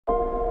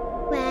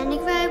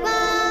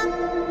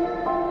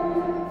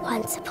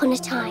Once upon a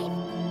time,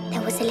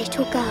 there was a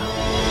little girl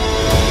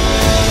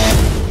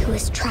who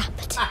was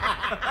trapped.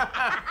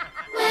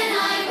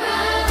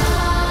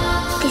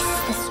 This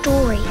is the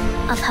story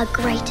of her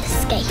great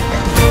escape.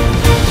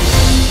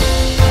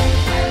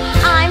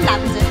 I'm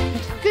London.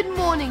 Good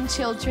morning,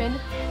 children.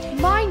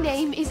 My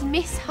name is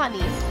Miss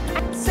Honey.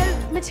 So,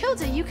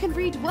 Matilda, you can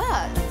read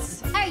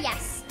words. Oh,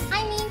 yes.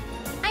 I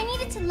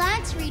needed to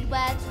learn to read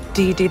words.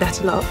 Do you do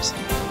that a lot?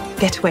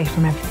 Get away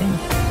from everything.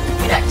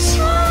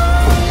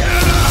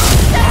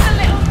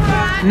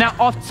 Now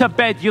off to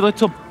bed, you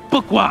little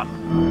bookworm.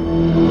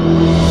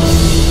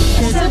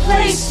 There's a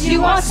place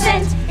you are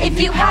sent if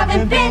you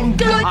haven't been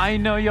good. I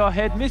know your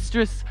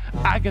headmistress,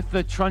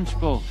 Agatha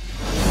Trunchbull.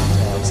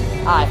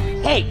 I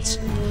hate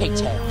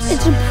pigtails.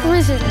 It's a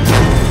prison.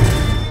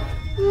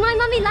 My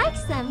mummy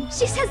likes them.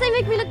 She says they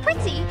make me look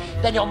pretty.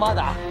 Then your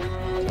mother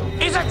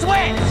is a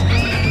twit!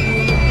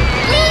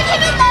 Leave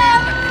him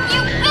alone,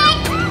 you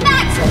big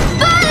fat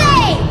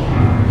bully!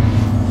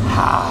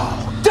 How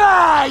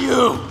dare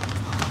you!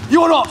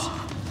 You are not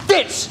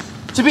fit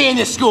to be in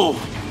this school.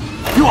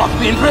 You ought to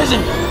be in prison,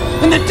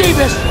 in the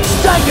deepest,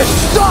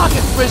 dankest,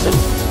 darkest prison.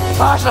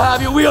 I shall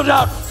have you wheeled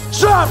out,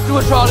 strapped to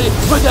a trolley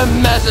with a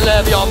messile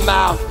of your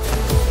mouth.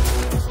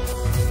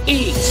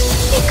 Eat.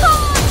 He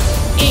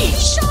can't! Eat.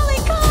 Surely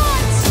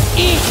can't!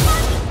 Eat.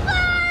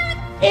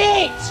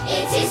 Eat!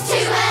 It is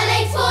too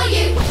early for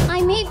you!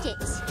 I moved it.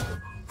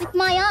 With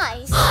my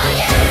eyes. Are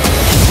you?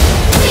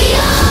 We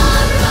are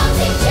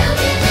revolting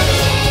children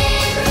living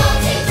in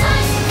revolting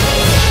times.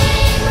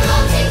 Living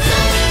revolting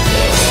times.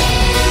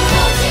 Living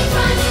revolting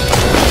crimes.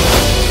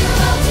 Living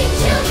revolting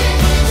children.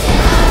 There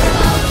are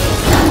revolting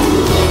stuff.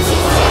 It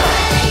is too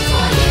early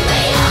for you.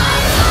 We are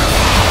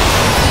revolting.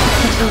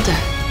 Matilda,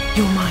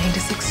 your mind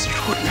is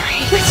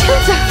extraordinary.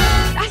 Matilda!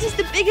 That is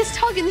the biggest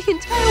hog in the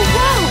entire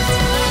world.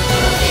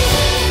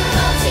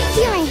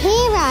 You're a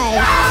hero!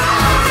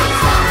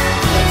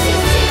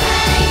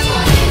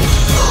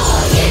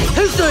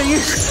 Who's doing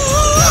this?